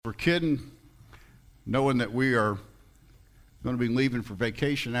We're kidding, knowing that we are going to be leaving for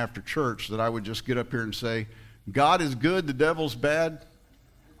vacation after church, that I would just get up here and say, God is good, the devil's bad.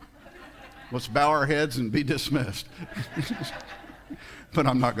 Let's bow our heads and be dismissed. But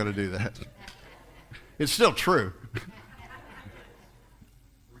I'm not going to do that. It's still true.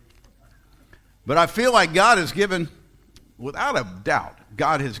 But I feel like God has given, without a doubt,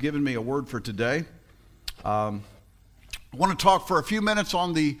 God has given me a word for today. I want to talk for a few minutes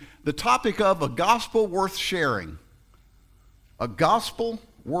on the topic of a gospel worth sharing. A gospel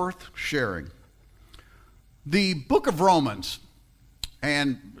worth sharing. The book of Romans,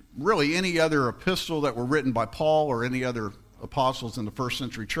 and really any other epistle that were written by Paul or any other apostles in the first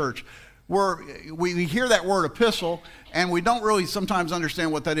century church, we hear that word epistle, and we don't really sometimes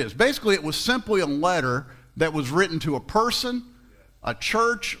understand what that is. Basically, it was simply a letter that was written to a person, a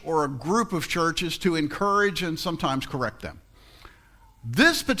church, or a group of churches to encourage and sometimes correct them.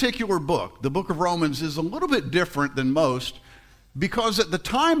 This particular book, the book of Romans, is a little bit different than most because at the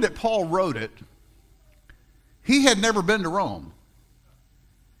time that Paul wrote it, he had never been to Rome.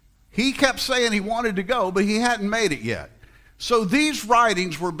 He kept saying he wanted to go, but he hadn't made it yet. So these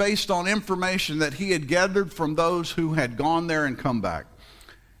writings were based on information that he had gathered from those who had gone there and come back.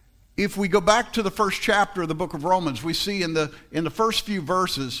 If we go back to the first chapter of the book of Romans, we see in the first few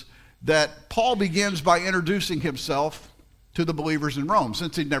verses that Paul begins by introducing himself to the believers in Rome.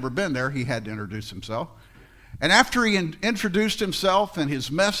 Since he'd never been there, he had to introduce himself. And after he introduced himself and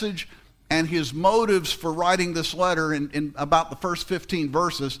his message and his motives for writing this letter in about the first 15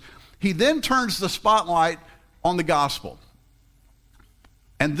 verses, he then turns the spotlight on the gospel.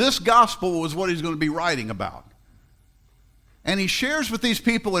 And this gospel was what he's going to be writing about. And he shares with these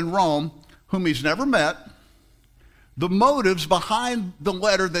people in Rome, whom he's never met, the motives behind the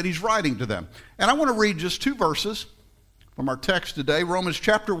letter that he's writing to them. And I want to read just two verses from our text today, Romans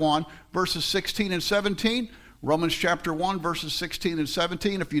chapter 1, verses 16 and 17. Romans chapter 1, verses 16 and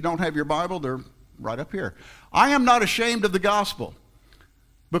 17. If you don't have your Bible, they're right up here. I am not ashamed of the gospel,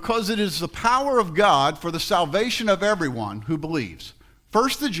 because it is the power of God for the salvation of everyone who believes.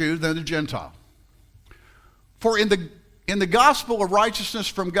 First the Jew, then the Gentile. For in the gospel, a righteousness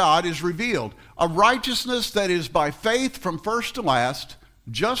from God is revealed, a righteousness that is by faith from first to last,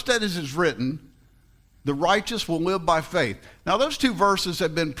 just as it is written, the righteous will live by faith. Now, those two verses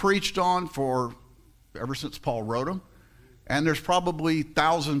have been preached on ever since Paul wrote them, and there's probably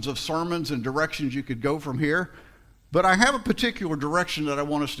thousands of sermons and directions you could go from here, but I have a particular direction that I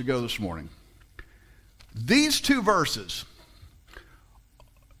want us to go this morning. These two verses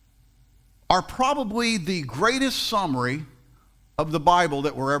are probably the greatest summary of the Bible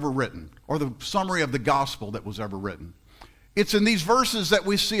that were ever written, or the summary of the gospel that was ever written. It's in these verses that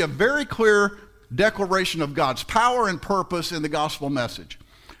we see a very clear declaration of God's power and purpose in the gospel message.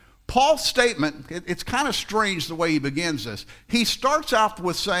 Paul's statement, it's kind of strange the way he begins this. He starts out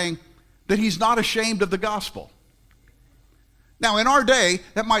with saying that he's not ashamed of the gospel. Now, in our day,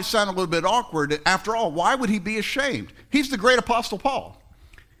 that might sound a little bit awkward. After all, why would he be ashamed? He's the great apostle Paul.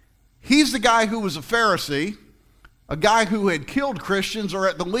 He's the guy who was a Pharisee, a guy who had killed Christians, or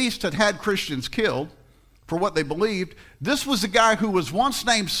at the least had had Christians killed for what they believed. This was a guy who was once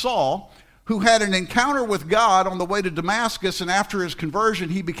named Saul, who had an encounter with God on the way to Damascus, and after his conversion,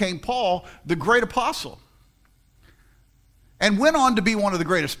 he became Paul, the great apostle, and went on to be one of the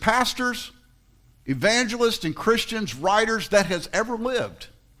greatest pastors, evangelists, and Christians, writers that has ever lived.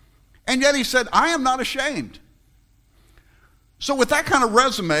 And yet he said, I am not ashamed. So with that kind of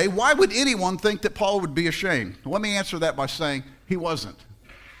resume, why would anyone think that Paul would be ashamed? Let me answer that by saying he wasn't.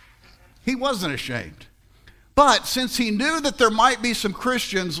 He wasn't ashamed. But since he knew that there might be some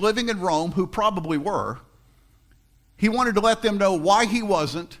Christians living in Rome who probably were, he wanted to let them know why he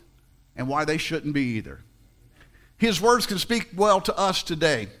wasn't and why they shouldn't be either. His words can speak well to us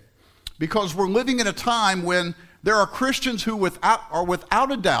today because we're living in a time when there are Christians who are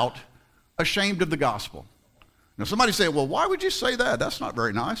without a doubt ashamed of the gospel. Now somebody say, well, why would you say that? That's not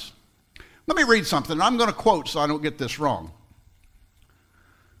very nice. Let me read something. I'm going to quote so I don't get this wrong.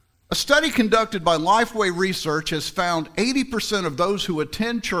 A study conducted by Lifeway Research has found 80% of those who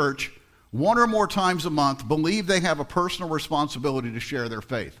attend church one or more times a month believe they have a personal responsibility to share their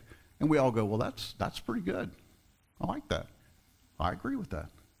faith. And we all go, well, that's pretty good. I like that. I agree with that.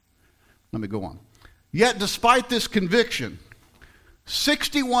 Let me go on. Yet despite this conviction,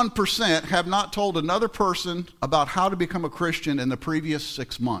 61% have not told another person about how to become a Christian in the previous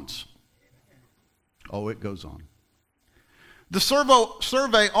 6 months. Oh, it goes on. The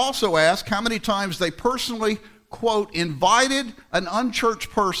survey also asked how many times they personally, quote, invited an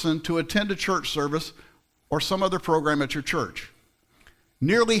unchurched person to attend a church service or some other program at your church.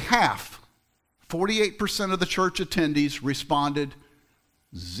 Nearly half, 48% of the church attendees responded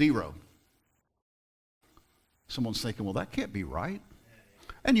 0. Someone's thinking, well, that can't be right.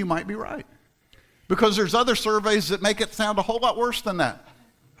 And you might be right. Because there's other surveys that make it sound a whole lot worse than that.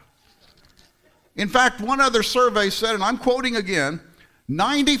 In fact, one other survey said, and I'm quoting again,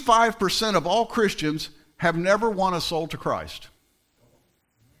 95% of all Christians have never won a soul to Christ.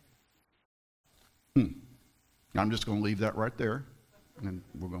 I'm just going to leave that right there, and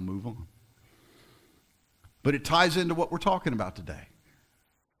we're going to move on. But it ties into what we're talking about today.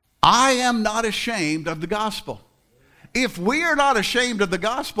 I am not ashamed of the gospel. If we are not ashamed of the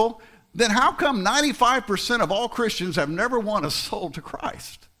gospel, then how come 95% of all Christians have never won a soul to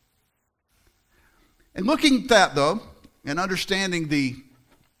Christ? And looking at that, though, and understanding the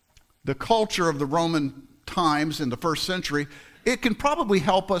culture of the Roman times in the first century, it can probably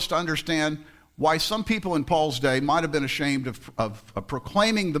help us to understand why some people in Paul's day might have been ashamed of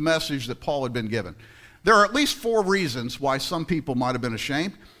proclaiming the message that Paul had been given. There are at least 4 reasons why some people might have been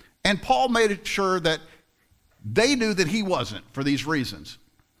ashamed, and Paul made it sure that they knew that he wasn't for these reasons.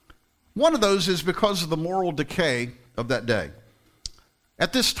 One of those is because of the moral decay of that day.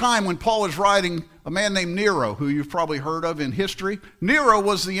 At this time, when Paul was writing, a man named Nero, who you've probably heard of in history, Nero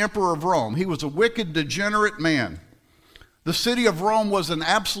was the emperor of Rome. He was a wicked, degenerate man. The city of Rome was an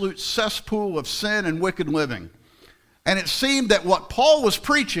absolute cesspool of sin and wicked living. And it seemed that what Paul was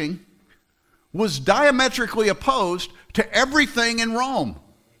preaching was diametrically opposed to everything in Rome.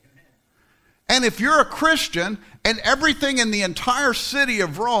 And if you're a Christian and everything in the entire city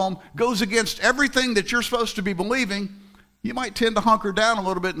of Rome goes against everything that you're supposed to be believing, you might tend to hunker down a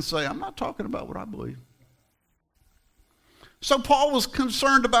little bit and say, I'm not talking about what I believe. So Paul was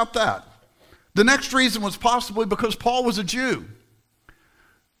concerned about that. The next reason was possibly because Paul was a Jew.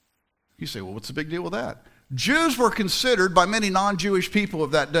 You say, well, what's the big deal with that? Jews were considered by many non-Jewish people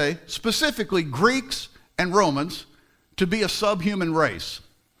of that day, specifically Greeks and Romans, to be a subhuman race.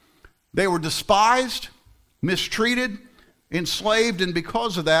 They were despised, mistreated, enslaved, and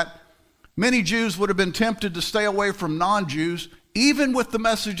because of that, many Jews would have been tempted to stay away from non-Jews, even with the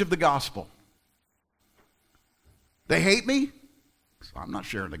message of the gospel. They hate me, so I'm not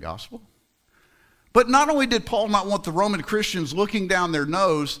sharing the gospel. But not only did Paul not want the Roman Christians looking down their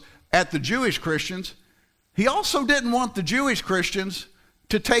nose at the Jewish Christians, he also didn't want the Jewish Christians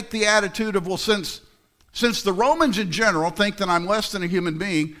to take the attitude of, well, since the Romans in general think that I'm less than a human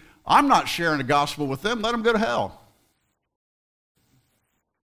being, I'm not sharing the gospel with them, let them go to hell.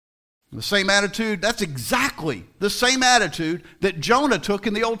 The same attitude, that's exactly the same attitude that Jonah took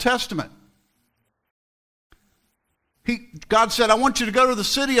in the Old Testament. God said, I want you to go to the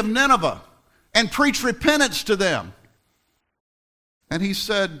city of Nineveh and preach repentance to them. And he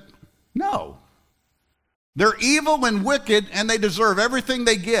said, no. They're evil and wicked, and they deserve everything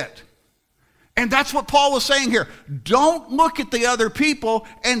they get. And that's what Paul was saying here. Don't look at the other people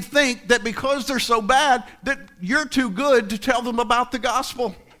and think that because they're so bad that you're too good to tell them about the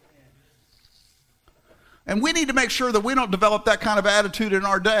gospel. And we need to make sure that we don't develop that kind of attitude in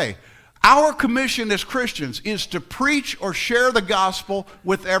our day. Our commission as Christians is to preach or share the gospel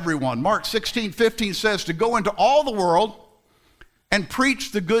with everyone. Mark 16:15 says to go into all the world and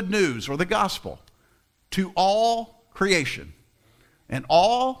preach the good news or the gospel to all creation. And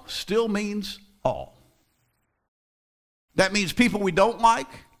all still means all. That means people we don't like,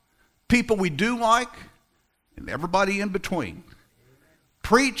 people we do like, and everybody in between.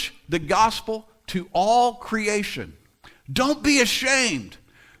 Preach the gospel to all creation. Don't be ashamed.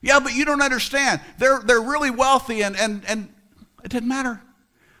 Yeah, but you don't understand. They're really wealthy and it doesn't matter.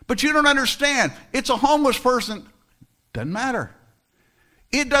 But you don't understand. It's a homeless person. Doesn't matter.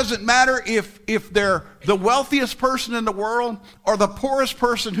 It doesn't matter if they're the wealthiest person in the world or the poorest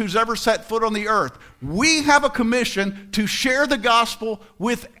person who's ever set foot on the earth. We have a commission to share the gospel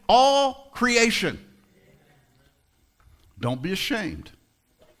with all creation. Don't be ashamed.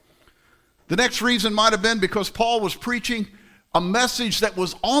 The next reason might have been because Paul was preaching a message that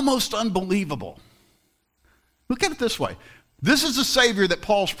was almost unbelievable. Look at it this way. This is the Savior that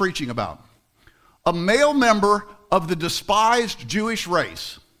Paul's preaching about. A male member of the despised Jewish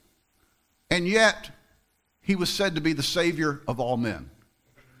race. And yet, he was said to be the Savior of all men.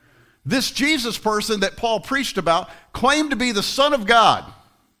 This Jesus person that Paul preached about claimed to be the Son of God.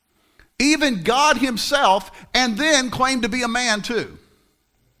 Even God himself, and then claimed to be a man too.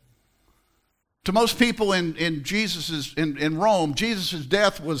 To most people in Rome, Jesus'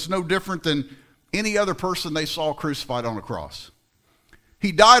 death was no different than any other person they saw crucified on a cross.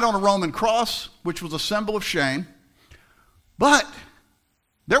 He died on a Roman cross, which was a symbol of shame. But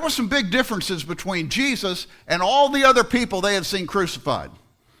There were some big differences between Jesus and all the other people they had seen crucified.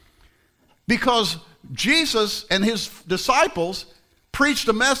 Because Jesus and his disciples preached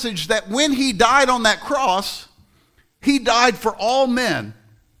a message that when he died on that cross, he died for all men.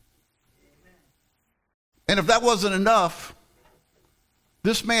 And if that wasn't enough,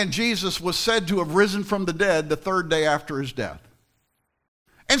 this man Jesus was said to have risen from the dead the third day after his death.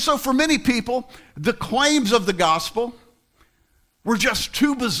 And so for many people, the claims of the gospel were just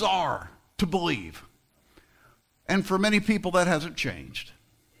too bizarre to believe. And for many people, that hasn't changed.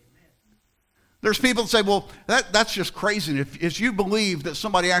 There's people that say, well, that's just crazy. If you believe that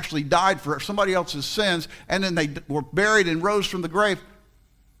somebody actually died for somebody else's sins and then they were buried and rose from the grave,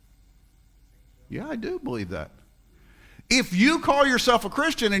 yeah, I do believe that. If you call yourself a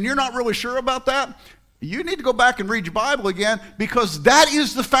Christian and you're not really sure about that, you need to go back and read your Bible again, because that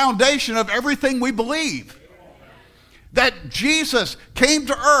is the foundation of everything we believe. That Jesus came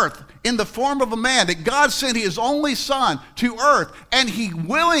to earth in the form of a man, that God sent his only son to earth, and he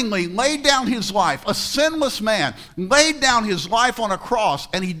willingly laid down his life, a sinless man, laid down his life on a cross,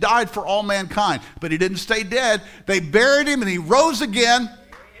 and he died for all mankind. But he didn't stay dead. They buried him, and he rose again.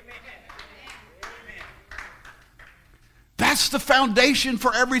 That's the foundation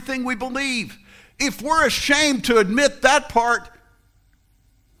for everything we believe. If we're ashamed to admit that part,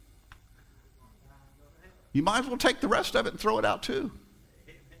 you might as well take the rest of it and throw it out too.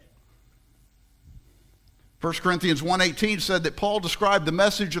 1 Corinthians 1:18 said that Paul described the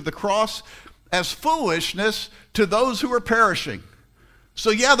message of the cross as foolishness to those who are perishing.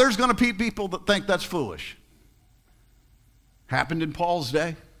 So yeah, there's going to be people that think that's foolish. Happened in Paul's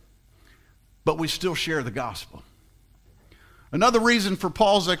day, but we still share the gospel. Another reason for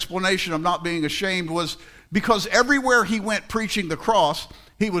Paul's explanation of not being ashamed was because everywhere he went preaching the cross,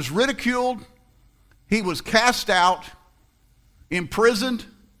 he was ridiculed, he was cast out, imprisoned,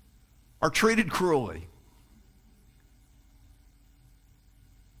 or treated cruelly.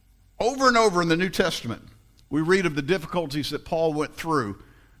 Over and over in the New Testament, we read of the difficulties that Paul went through,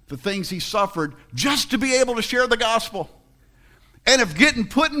 the things he suffered just to be able to share the gospel. And if getting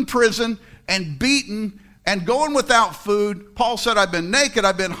put in prison and beaten and going without food, Paul said, I've been naked,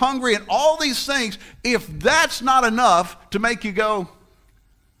 I've been hungry, and all these things, if that's not enough to make you go,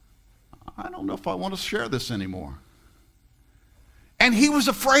 I don't know if I want to share this anymore. And he was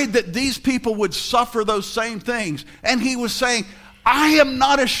afraid that these people would suffer those same things. And he was saying, I am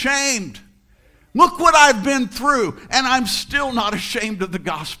not ashamed. Look what I've been through, and I'm still not ashamed of the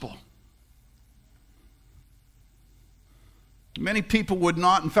gospel. Many people would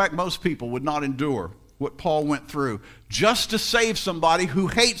not, in fact, most people would not endure what Paul went through just to save somebody who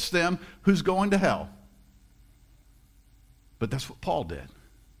hates them, who's going to hell. But that's what Paul did.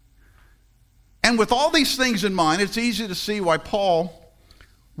 And with all these things in mind, it's easy to see why Paul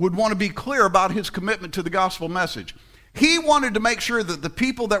would want to be clear about his commitment to the gospel message. He wanted to make sure that the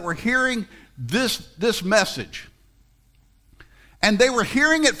people that were hearing this message, and they were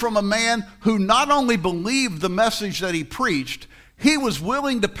hearing it from a man who not only believed the message that he preached, he was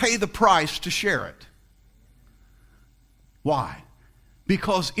willing to pay the price to share it. Why?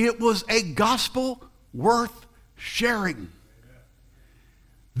 Because it was a gospel worth sharing.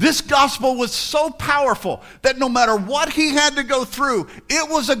 This gospel was so powerful that no matter what he had to go through, it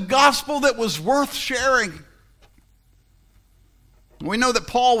was a gospel that was worth sharing. We know that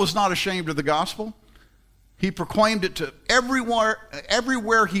Paul was not ashamed of the gospel. He proclaimed it to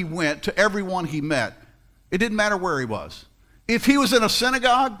everywhere he went, to everyone he met. It didn't matter where he was. If he was in a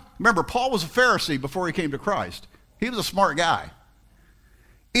synagogue, remember, Paul was a Pharisee before he came to Christ. He was a smart guy.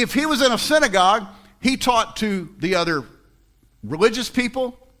 If he was in a synagogue, he taught to the other religious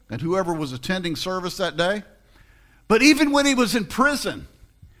people and whoever was attending service that day. But even when he was in prison,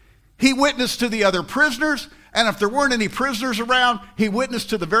 he witnessed to the other prisoners, and if there weren't any prisoners around, he witnessed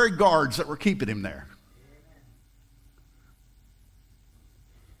to the very guards that were keeping him there.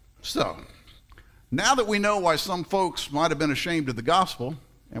 So, now that we know why some folks might have been ashamed of the gospel,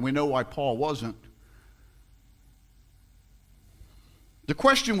 and we know why Paul wasn't, the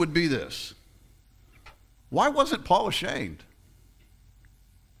question would be this: why wasn't Paul ashamed?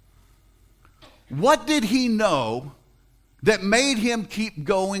 What did he know that made him keep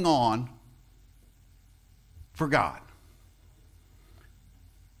going on for God?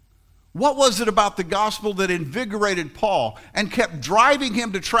 What was it about the gospel that invigorated Paul and kept driving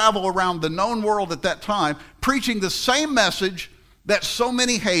him to travel around the known world at that time, preaching the same message that so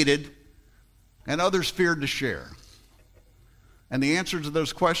many hated and others feared to share? And the answer to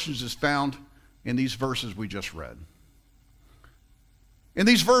those questions is found in these verses we just read. In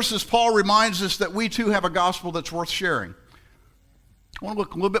these verses, Paul reminds us that we too have a gospel that's worth sharing. I want to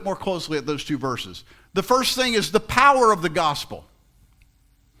look a little bit more closely at those two verses. The first thing is the power of the gospel.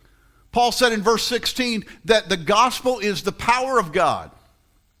 Paul said in verse 16 that the gospel is the power of God.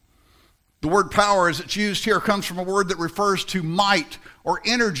 The word power, as it's used here, comes from a word that refers to might or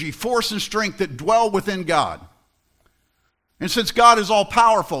energy, force and strength that dwell within God. And since God is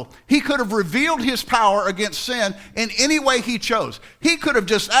all-powerful, he could have revealed his power against sin in any way he chose. He could have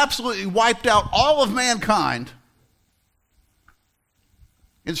just absolutely wiped out all of mankind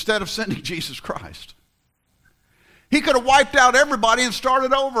instead of sending Jesus Christ. He could have wiped out everybody and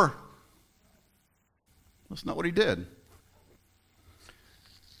started over. That's not what he did.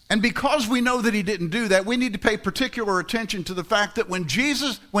 And because we know that he didn't do that, we need to pay particular attention to the fact that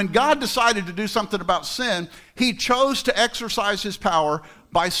when God decided to do something about sin, he chose to exercise his power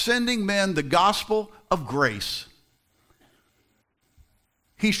by sending men the gospel of grace.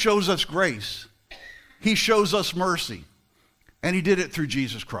 He shows us grace. He shows us mercy. And he did it through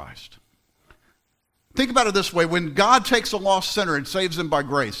Jesus Christ. Think about it this way. When God takes a lost sinner and saves them by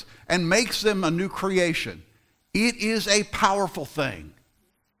grace and makes them a new creation, it is a powerful thing.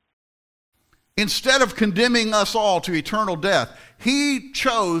 Instead of condemning us all to eternal death, he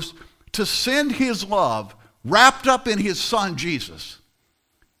chose to send his love wrapped up in his son, Jesus.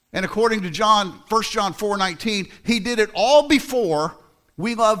 And according to 1 John 4:19, he did it all before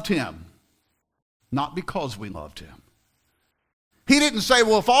we loved him, not because we loved him. He didn't say,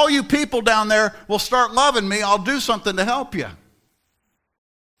 well, if all you people down there will start loving me, I'll do something to help you.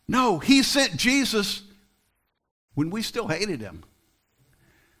 No, he sent Jesus when we still hated him.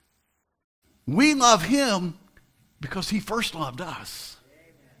 We love him because he first loved us.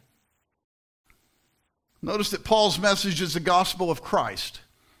 Amen. Notice that Paul's message is the gospel of Christ.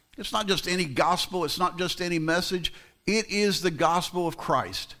 It's not just any gospel. It's not just any message. It is the gospel of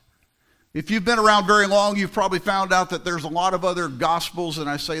Christ. If you've been around very long, you've probably found out that there's a lot of other gospels, and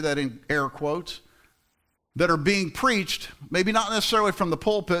I say that in air quotes, that are being preached, maybe not necessarily from the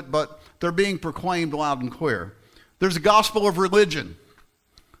pulpit, but they're being proclaimed loud and clear. There's a gospel of religion.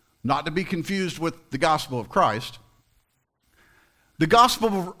 Not to be confused with the gospel of Christ. The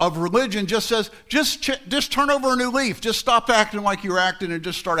gospel of religion just says, just turn over a new leaf. Just stop acting like you were acting and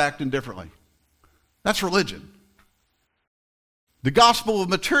just start acting differently. That's religion. The gospel of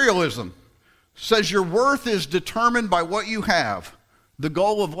materialism says your worth is determined by what you have. The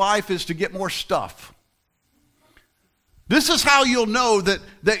goal of life is to get more stuff. This is how you'll know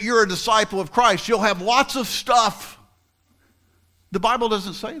that you're a disciple of Christ. You'll have lots of stuff. The Bible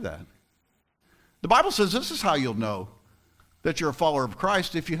doesn't say that. The Bible says this is how you'll know that you're a follower of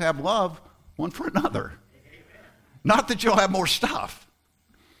Christ, if you have love one for another. Amen. Not that you'll have more stuff.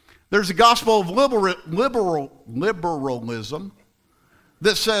 There's a gospel of liberalism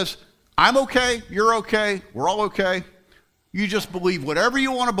that says, I'm okay, you're okay, we're all okay. You just believe whatever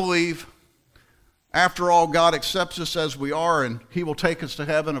you want to believe. After all, God accepts us as we are, and he will take us to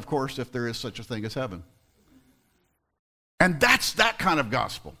heaven, of course, if there is such a thing as heaven. And that's that kind of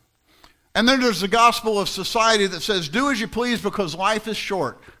gospel. And then there's the gospel of society that says, do as you please because life is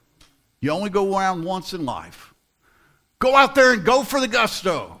short. You only go around once in life. Go out there and go for the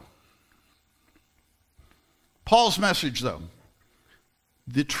gusto. Paul's message, though,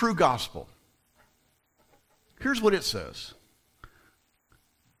 the true gospel. Here's what it says.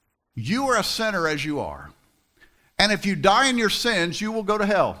 You are a sinner as you are. And if you die in your sins, you will go to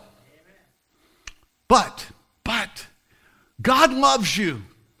hell. Amen. But, God loves you,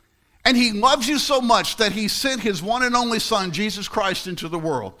 and he loves you so much that he sent his one and only son, Jesus Christ, into the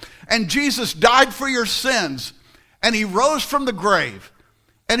world. And Jesus died for your sins, and he rose from the grave.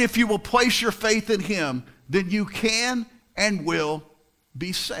 And if you will place your faith in him, then you can and will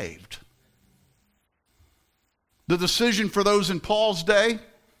be saved. The decision for those in Paul's day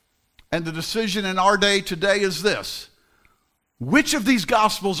and the decision in our day today is this. Which of these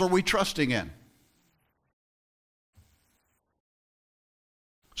gospels are we trusting in?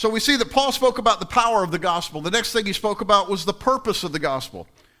 So we see that Paul spoke about the power of the gospel. The next thing he spoke about was the purpose of the gospel.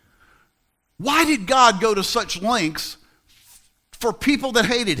 Why did God go to such lengths for people that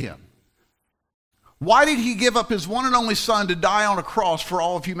hated him? Why did he give up his one and only son to die on a cross for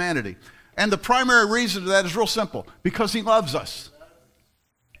all of humanity? And the primary reason for that is real simple, because he loves us.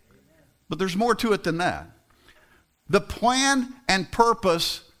 But there's more to it than that. The plan and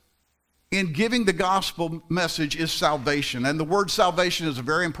purpose in giving the gospel message is salvation. And the word salvation is a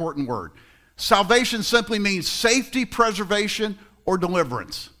very important word. Salvation simply means safety, preservation, or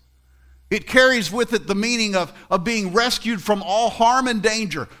deliverance. It carries with it the meaning of being rescued from all harm and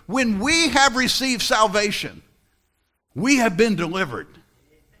danger. When we have received salvation, we have been delivered.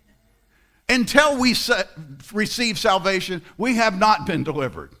 Until we receive salvation, we have not been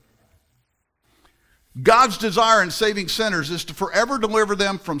delivered. God's desire in saving sinners is to forever deliver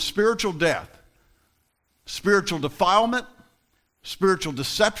them from spiritual death, spiritual defilement, spiritual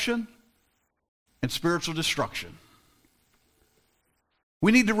deception, and spiritual destruction.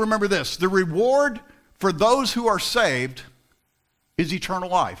 We need to remember this: the reward for those who are saved is eternal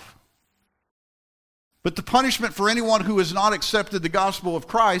life. But the punishment for anyone who has not accepted the gospel of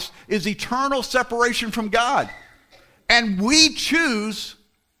Christ is eternal separation from God. And we choose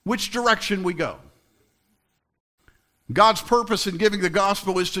which direction we go. God's purpose in giving the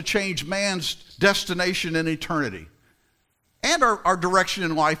gospel is to change man's destination in eternity and our direction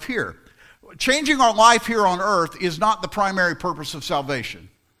in life here. Changing our life here on earth is not the primary purpose of salvation,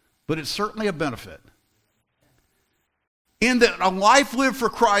 but it's certainly a benefit. In that a life lived for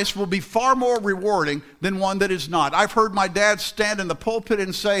Christ will be far more rewarding than one that is not. I've heard my dad stand in the pulpit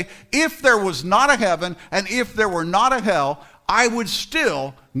and say, if there was not a heaven and if there were not a hell, I would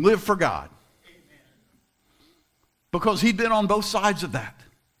still live for God. Because he'd been on both sides of that.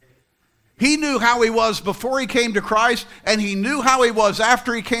 He knew how he was before he came to Christ, and he knew how he was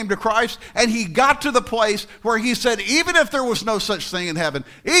after he came to Christ, and he got to the place where he said, even if there was no such thing in heaven,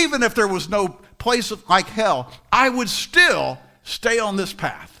 even if there was no place like hell, I would still stay on this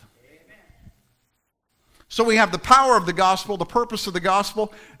path. Amen. So we have the power of the gospel, the purpose of the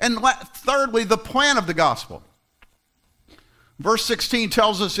gospel, and thirdly, the plan of the gospel. Verse 16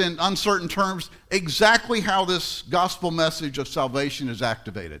 tells us in uncertain terms exactly how this gospel message of salvation is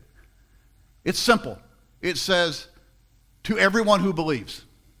activated. It's simple. It says, to everyone who believes.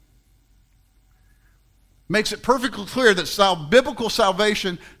 Makes it perfectly clear that biblical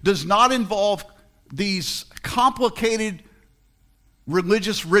salvation does not involve these complicated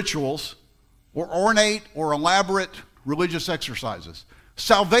religious rituals or ornate or elaborate religious exercises.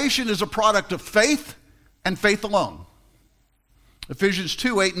 Salvation is a product of faith and faith alone. Ephesians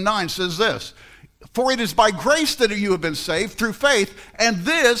 2:8-9 says this, for it is by grace that you have been saved through faith, and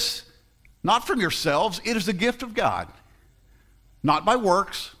this not from yourselves, it is the gift of God, not by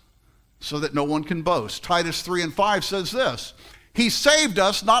works, so that no one can boast. Titus 3:5 says this, he saved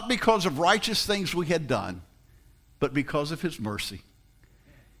us not because of righteous things we had done, but because of his mercy.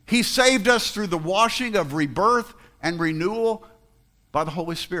 He saved us through the washing of rebirth and renewal by the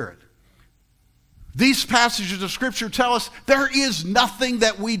Holy Spirit. These passages of Scripture tell us there is nothing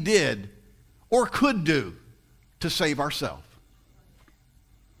that we did or could do to save ourselves.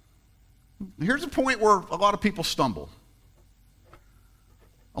 Here's a point where a lot of people stumble.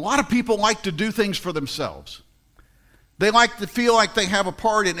 A lot of people like to do things for themselves. They like to feel like they have a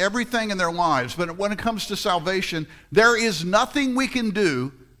part in everything in their lives, but when it comes to salvation, there is nothing we can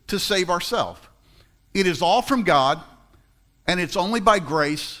do to save ourselves. It is all from God, and it's only by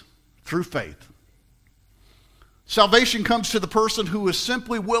grace through faith. Salvation comes to the person who is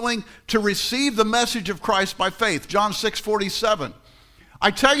simply willing to receive the message of Christ by faith. John 6:47. I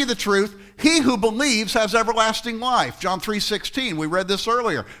tell you the truth, he who believes has everlasting life. John 3:16, we read this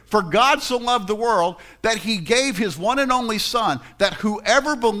earlier. For God so loved the world that he gave his one and only Son, that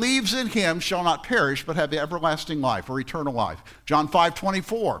whoever believes in him shall not perish, but have everlasting life or eternal life. John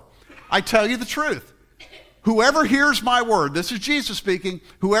 5:24, I tell you the truth. Whoever hears my word, this is Jesus speaking,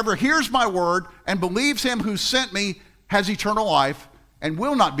 whoever hears my word and believes him who sent me has eternal life and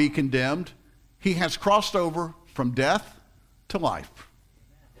will not be condemned. He has crossed over from death to life.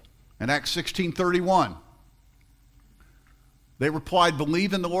 In Acts 16:31, they replied,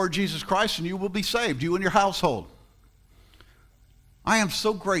 believe in the Lord Jesus Christ and you will be saved, you and your household. I am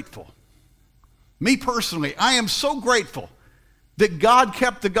so grateful. Me personally, I am so grateful that God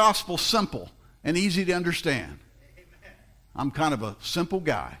kept the gospel simple and easy to understand. Amen. I'm kind of a simple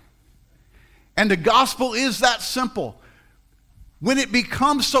guy. And the gospel is that simple. When it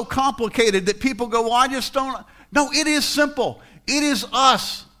becomes so complicated that people go, well, I just don't. No, it is simple. It is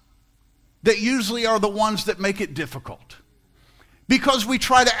us that usually are the ones that make it difficult because we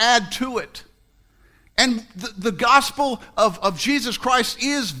try to add to it. And the gospel of Jesus Christ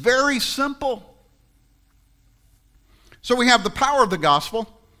is very simple. So we have the power of the gospel,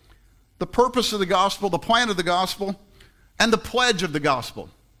 the purpose of the gospel, the plan of the gospel, and the pledge of the gospel.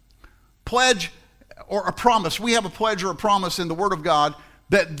 Pledge or a promise. We have a pledge or a promise in the Word of God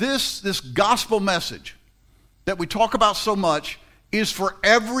that this gospel message that we talk about so much is for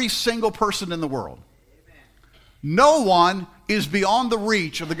every single person in the world. Amen. No one is beyond the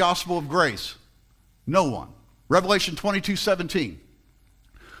reach of the gospel of grace. No one. Revelation 22:17.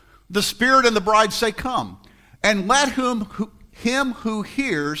 The Spirit and the bride say, come. And let him who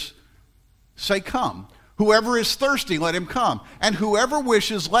hears say, come. Whoever is thirsty, let him come. And whoever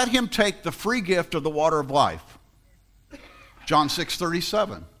wishes, let him take the free gift of the water of life. John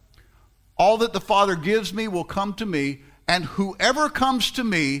 6:37. All that the Father gives me will come to me, and whoever comes to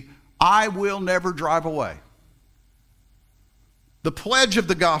me, I will never drive away. The pledge of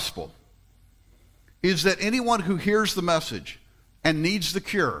the gospel is that anyone who hears the message and needs the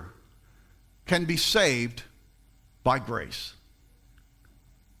cure can be saved by grace.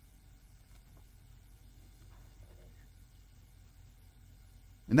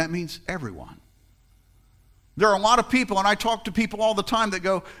 And that means everyone. There are a lot of people, and I talk to people all the time that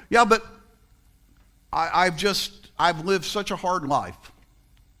go, yeah, but I've lived such a hard life.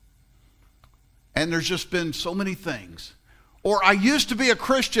 And there's just been so many things. Or I used to be a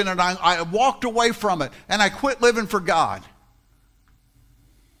Christian and I walked away from it and I quit living for God.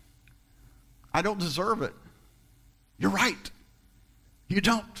 I don't deserve it. You're right. You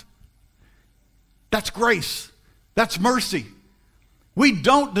don't. That's grace. That's mercy. We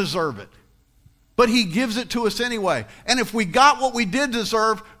don't deserve it. But he gives it to us anyway. And if we got what we did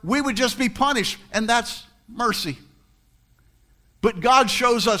deserve, we would just be punished. And that's mercy. But God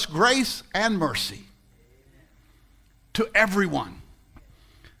shows us grace and mercy to everyone.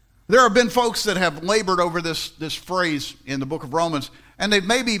 There have been folks that have labored over this phrase in the book of Romans, and they've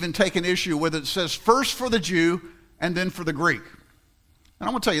maybe even taken issue with it. It says, first for the Jew and then for the Greek. And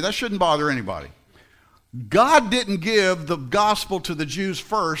I'm going to tell you, that shouldn't bother anybody. God didn't give the gospel to the Jews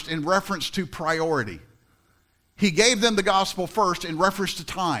first in reference to priority. He gave them the gospel first in reference to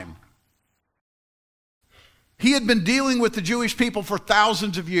time. He had been dealing with the Jewish people for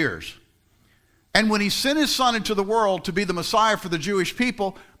thousands of years. And when he sent his son into the world to be the Messiah for the Jewish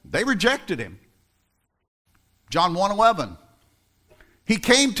people, they rejected him. John 1:11. He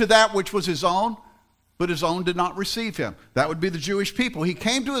came to that which was his own, but his own did not receive him. That would be the Jewish people. He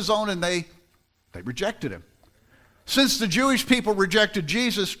came to his own and they rejected him. Since the Jewish people rejected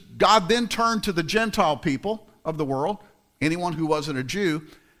Jesus, God then turned to the Gentile people of the world, anyone who wasn't a Jew,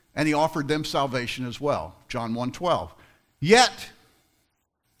 and he offered them salvation as well. John 1:12. Yet,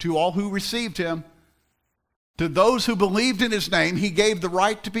 to all who received him, to those who believed in his name, he gave the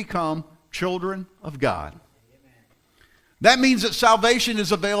right to become children of God. Amen. That means that salvation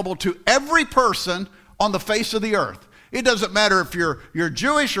is available to every person on the face of the earth. It doesn't matter if you're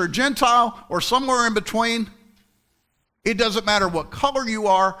Jewish or Gentile or somewhere in between. It doesn't matter what color you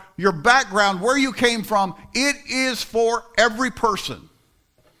are, your background, where you came from. It is for every person.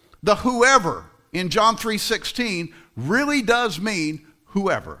 The whoever in John 3:16 really does mean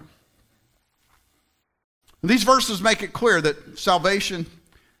whoever. These verses make it clear that salvation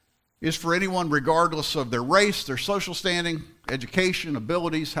is for anyone regardless of their race, their social standing, education,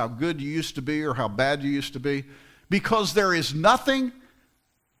 abilities, how good you used to be or how bad you used to be, because there is nothing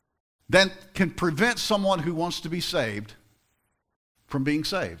that can prevent someone who wants to be saved from being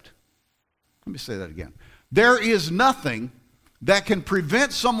saved. Let me say that again. There is nothing that can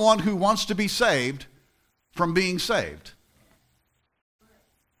prevent someone who wants to be saved from being saved.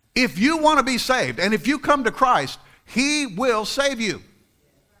 If you want to be saved, and if you come to Christ, he will save you.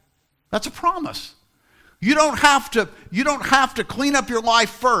 That's a promise. You don't have to clean up your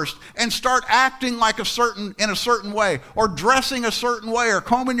life first and start acting like in a certain way, or dressing a certain way, or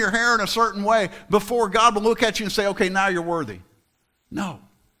combing your hair in a certain way before God will look at you and say, okay, now you're worthy. No.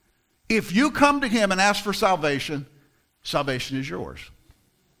 If you come to him and ask for salvation, salvation is yours.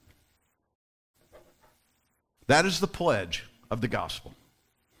 That is the pledge of the gospel.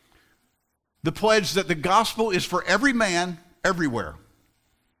 The pledge that the gospel is for every man, everywhere.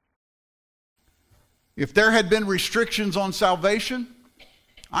 If there had been restrictions on salvation,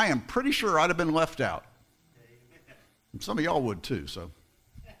 I am pretty sure I'd have been left out. And some of y'all would too, so.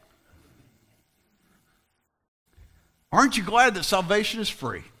 Aren't you glad that salvation is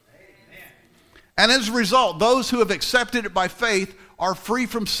free? And as a result, those who have accepted it by faith are free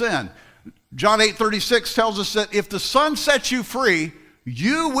from sin. John 8:36 tells us that if the Son sets you free,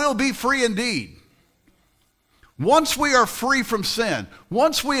 you will be free indeed. Once we are free from sin,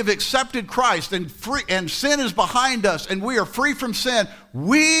 once we have accepted Christ and sin is behind us and we are free from sin,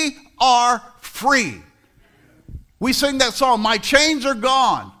 we are free. We sing that song, my chains are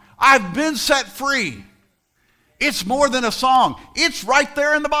gone. I've been set free. It's more than a song. It's right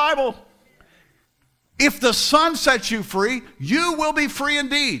there in the Bible. If the Son sets you free, you will be free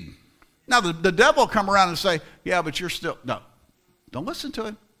indeed. Now, the devil will come around and say, yeah, but you're still, no. Don't listen to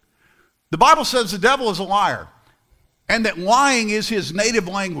him. The Bible says the devil is a liar, and that lying is his native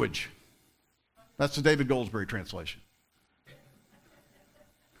language. That's the David Goldsberry translation.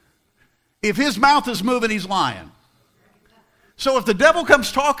 If his mouth is moving, he's lying. So if the devil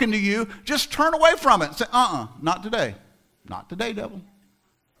comes talking to you, just turn away from it and say, not today. Not today, devil.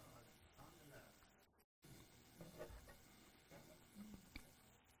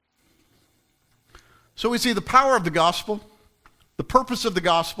 So we see the power of the gospel, the purpose of the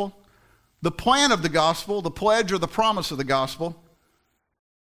gospel, the plan of the gospel, the pledge or the promise of the gospel,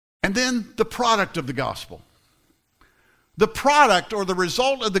 and then the product of the gospel. The product or the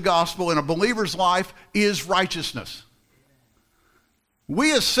result of the gospel in a believer's life is righteousness.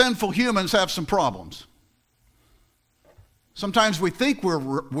 We as sinful humans have some problems. Sometimes we think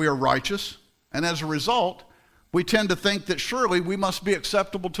we are righteous, and as a result, we tend to think that surely we must be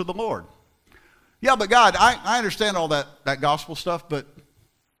acceptable to the Lord. Yeah, but God, I understand all that gospel stuff, but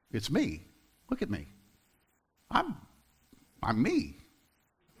it's me. Look at me. I'm me.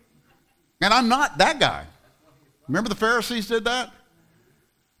 And I'm not that guy. Remember the Pharisees did that?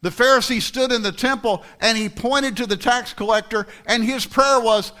 The Pharisee stood in the temple and he pointed to the tax collector, and his prayer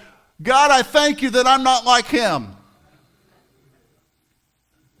was, God, I thank you that I'm not like him.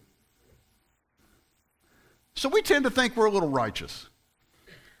 So we tend to think we're a little righteous.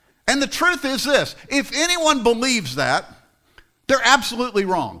 And the truth is this: if anyone believes that, they're absolutely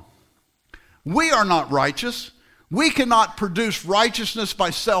wrong. We are not righteous. We cannot produce righteousness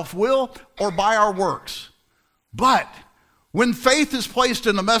by self-will or by our works. But when faith is placed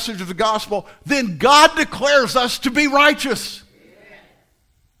in the message of the gospel, then God declares us to be righteous.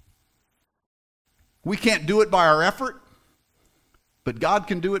 We can't do it by our effort, but God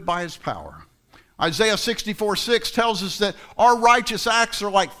can do it by his power. Isaiah 64:6 tells us that our righteous acts are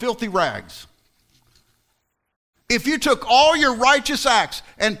like filthy rags. If you took all your righteous acts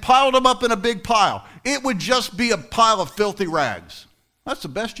and piled them up in a big pile, it would just be a pile of filthy rags. That's the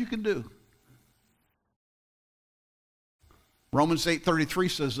best you can do. Romans 8:33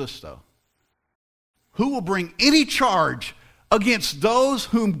 says this, though. Who will bring any charge against those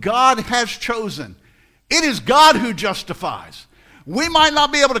whom God has chosen? It is God who justifies. We might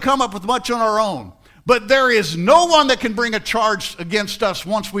not be able to come up with much on our own, but there is no one that can bring a charge against us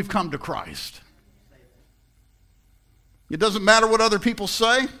once we've come to Christ. It doesn't matter what other people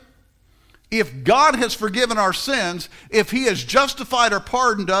say. If God has forgiven our sins, if he has justified or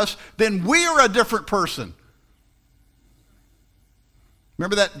pardoned us, then we are a different person.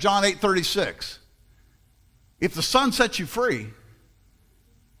 Remember that John 8:36. If the Son sets you free,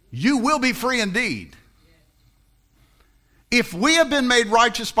 you will be free indeed. If we have been made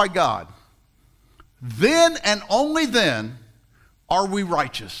righteous by God, then and only then are we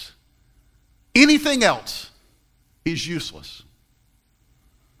righteous. Anything else is useless.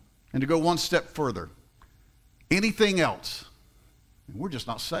 And to go one step further, anything else, we're just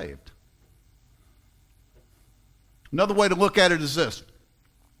not saved. Another way to look at it is this.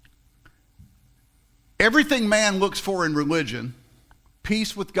 Everything man looks for in religion,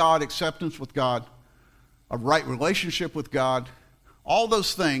 peace with God, acceptance with God, a right relationship with God, all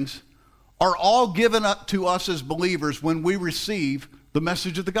those things are all given up to us as believers when we receive the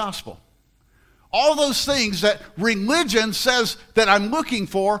message of the gospel. All those things that religion says that I'm looking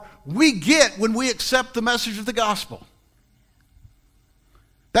for, we get when we accept the message of the gospel.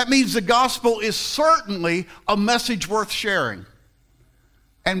 That means the gospel is certainly a message worth sharing.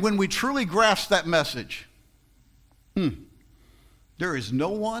 And when we truly grasp that message, there is no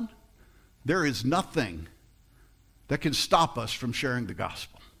one, there is nothing that can stop us from sharing the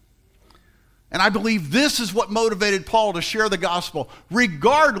gospel. And I believe this is what motivated Paul to share the gospel,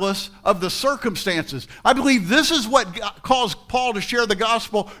 regardless of the circumstances. I believe this is what caused Paul to share the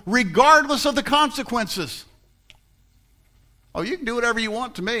gospel, regardless of the consequences. Oh, you can do whatever you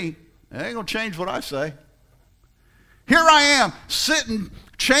want to me. It ain't going to change what I say. Here I am, sitting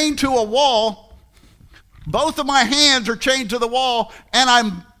chained to a wall. Both of my hands are chained to the wall, and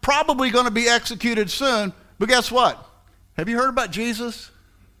I'm probably going to be executed soon. But guess what? Have you heard about Jesus?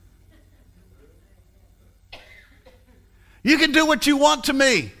 You can do what you want to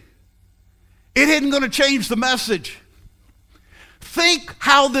me. It isn't going to change the message. Think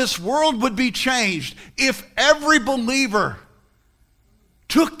how this world would be changed if every believer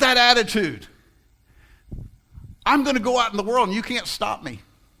took that attitude. I'm going to go out in the world and you can't stop me.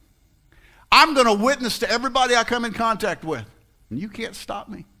 I'm going to witness to everybody I come in contact with, and you can't stop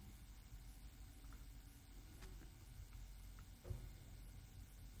me.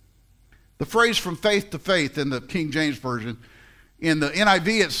 The phrase from faith to faith in the King James Version, in the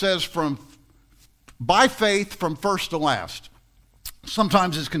NIV it says by faith from first to last.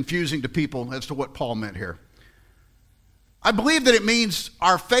 Sometimes it's confusing to people as to what Paul meant here. I believe that it means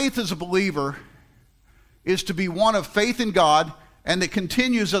our faith as a believer is to be one of faith in God and that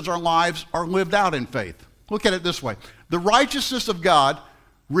continues as our lives are lived out in faith. Look at it this way. The righteousness of God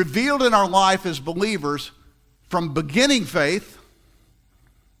revealed in our life as believers from beginning faith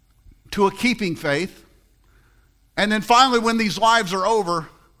to a keeping faith, and then finally when these lives are over,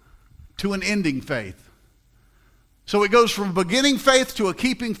 to an ending faith. So it goes from beginning faith to a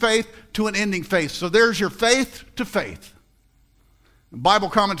keeping faith to an ending faith. So there's your faith to faith. Bible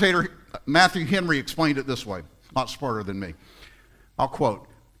commentator Matthew Henry explained it this way, a lot smarter than me. I'll quote.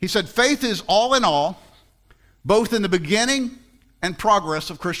 He said, faith is all in all, both in the beginning and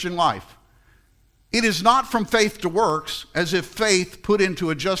progress of Christian life. It is not from faith to works, as if faith put into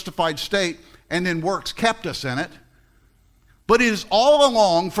a justified state and then works kept us in it, but it is all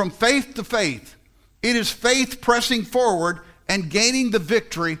along from faith to faith. It is faith pressing forward and gaining the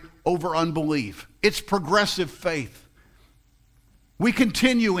victory over unbelief. It's progressive faith. We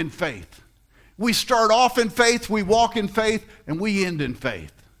continue in faith. We start off in faith, we walk in faith, and we end in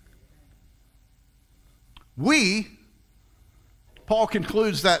faith. Paul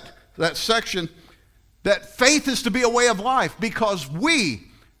concludes that section, that faith is to be a way of life because we,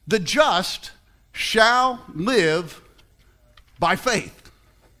 the just, shall live by faith.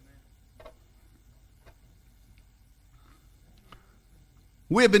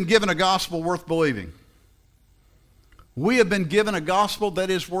 We have been given a gospel worth believing. We have been given a gospel that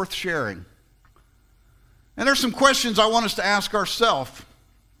is worth sharing. And there's some questions I want us to ask ourselves,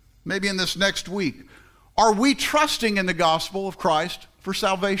 maybe in this next week. Are we trusting in the gospel of Christ for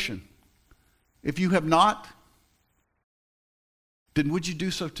salvation? If you have not, then would you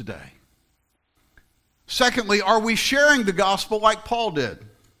do so today? Secondly, are we sharing the gospel like Paul did?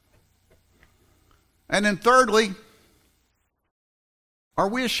 And then thirdly, are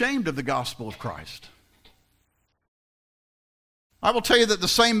we ashamed of the gospel of Christ? I will tell you that the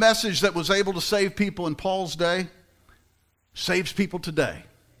same message that was able to save people in Paul's day saves people today.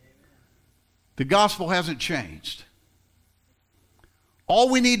 The gospel hasn't changed. All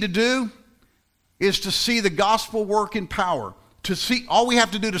we need to do is to see the gospel work in power. All we have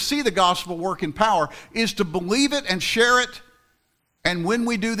to do to see the gospel work in power is to believe it and share it. And when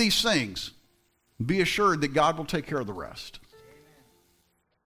we do these things, be assured that God will take care of the rest.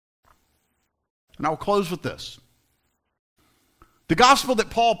 And I'll close with this. The gospel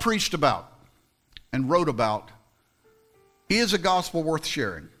that Paul preached about and wrote about is a gospel worth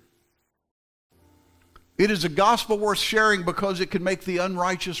sharing. It is a gospel worth sharing because it can make the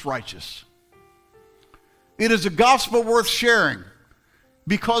unrighteous righteous. It is a gospel worth sharing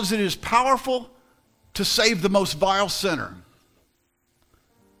because it is powerful to save the most vile sinner.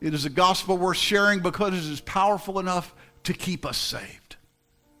 It is a gospel worth sharing because it is powerful enough to keep us saved.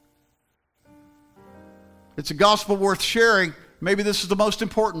 It's a gospel worth sharing. Maybe this is the most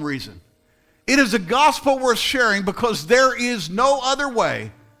important reason. It is a gospel worth sharing because there is no other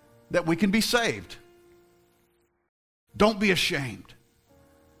way that we can be saved. Don't be ashamed.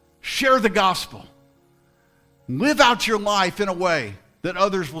 Share the gospel. Live out your life in a way that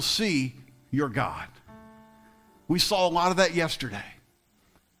others will see your God. We saw a lot of that yesterday.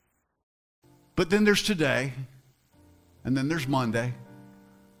 But then there's today, and then there's Monday,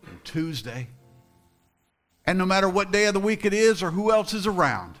 and Tuesday. And no matter what day of the week it is or who else is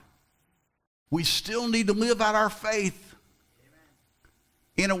around, we still need to live out our faith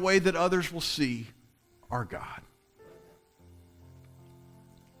in a way that others will see our God.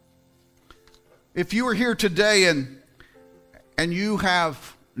 If you are here today and you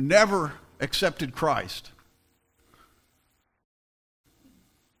have never accepted Christ,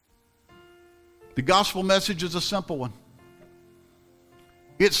 the gospel message is a simple one.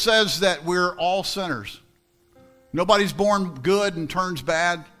 It says that we're all sinners. Nobody's born good and turns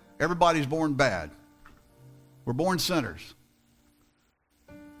bad. Everybody's born bad. We're born sinners.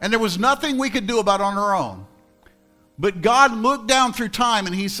 And there was nothing we could do about it on our own. But God looked down through time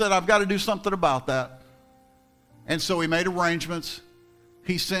and he said, I've got to do something about that. And so he made arrangements.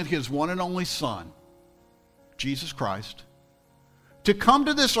 He sent his one and only Son, Jesus Christ, to come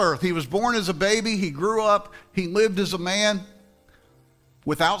to this earth. He was born as a baby. He grew up. He lived as a man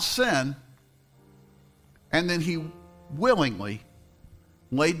without sin. And then he willingly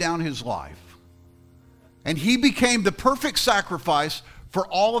laid down his life. And he became the perfect sacrifice for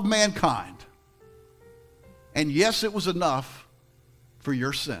all of mankind. And yes, it was enough for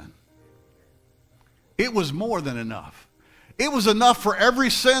your sin. It was more than enough. It was enough for every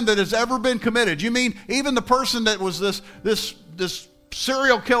sin that has ever been committed. You mean even the person that was this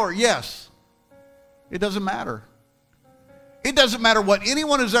serial killer? Yes. It doesn't matter. It doesn't matter what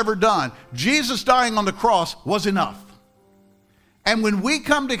anyone has ever done. Jesus dying on the cross was enough. And when we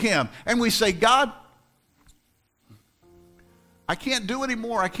come to him and we say, God, I can't do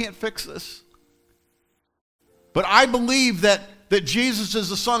anymore. I can't fix this. But I believe that Jesus is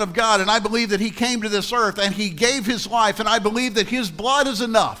the Son of God, and I believe that he came to this earth and he gave his life, and I believe that his blood is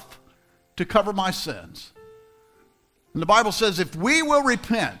enough to cover my sins. And the Bible says if we will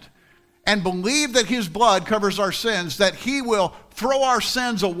repent and believe that his blood covers our sins, that he will throw our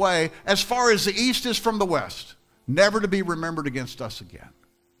sins away as far as the east is from the west, never to be remembered against us again.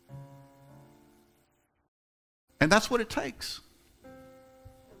 And that's what it takes.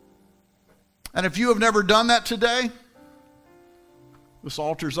 And if you have never done that today, this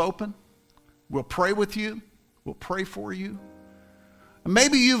altar's open. We'll pray with you. We'll pray for you. And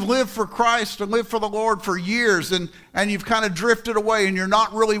maybe you've lived for Christ and lived for the Lord for years, and you've kind of drifted away, and you're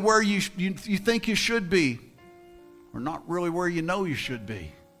not really where you think you should be, or not really where you know you should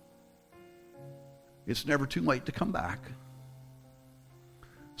be. It's never too late to come back.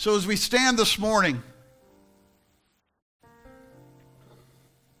 So as we stand this morning,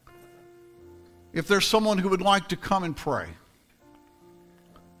 if there's someone who would like to come and pray,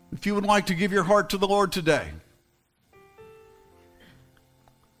 if you would like to give your heart to the Lord today,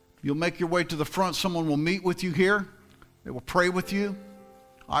 you'll make your way to the front. Someone will meet with you here. They will pray with you.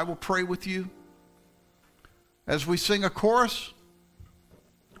 I will pray with you. As we sing a chorus,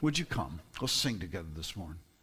 would you come? Let's sing together this morning.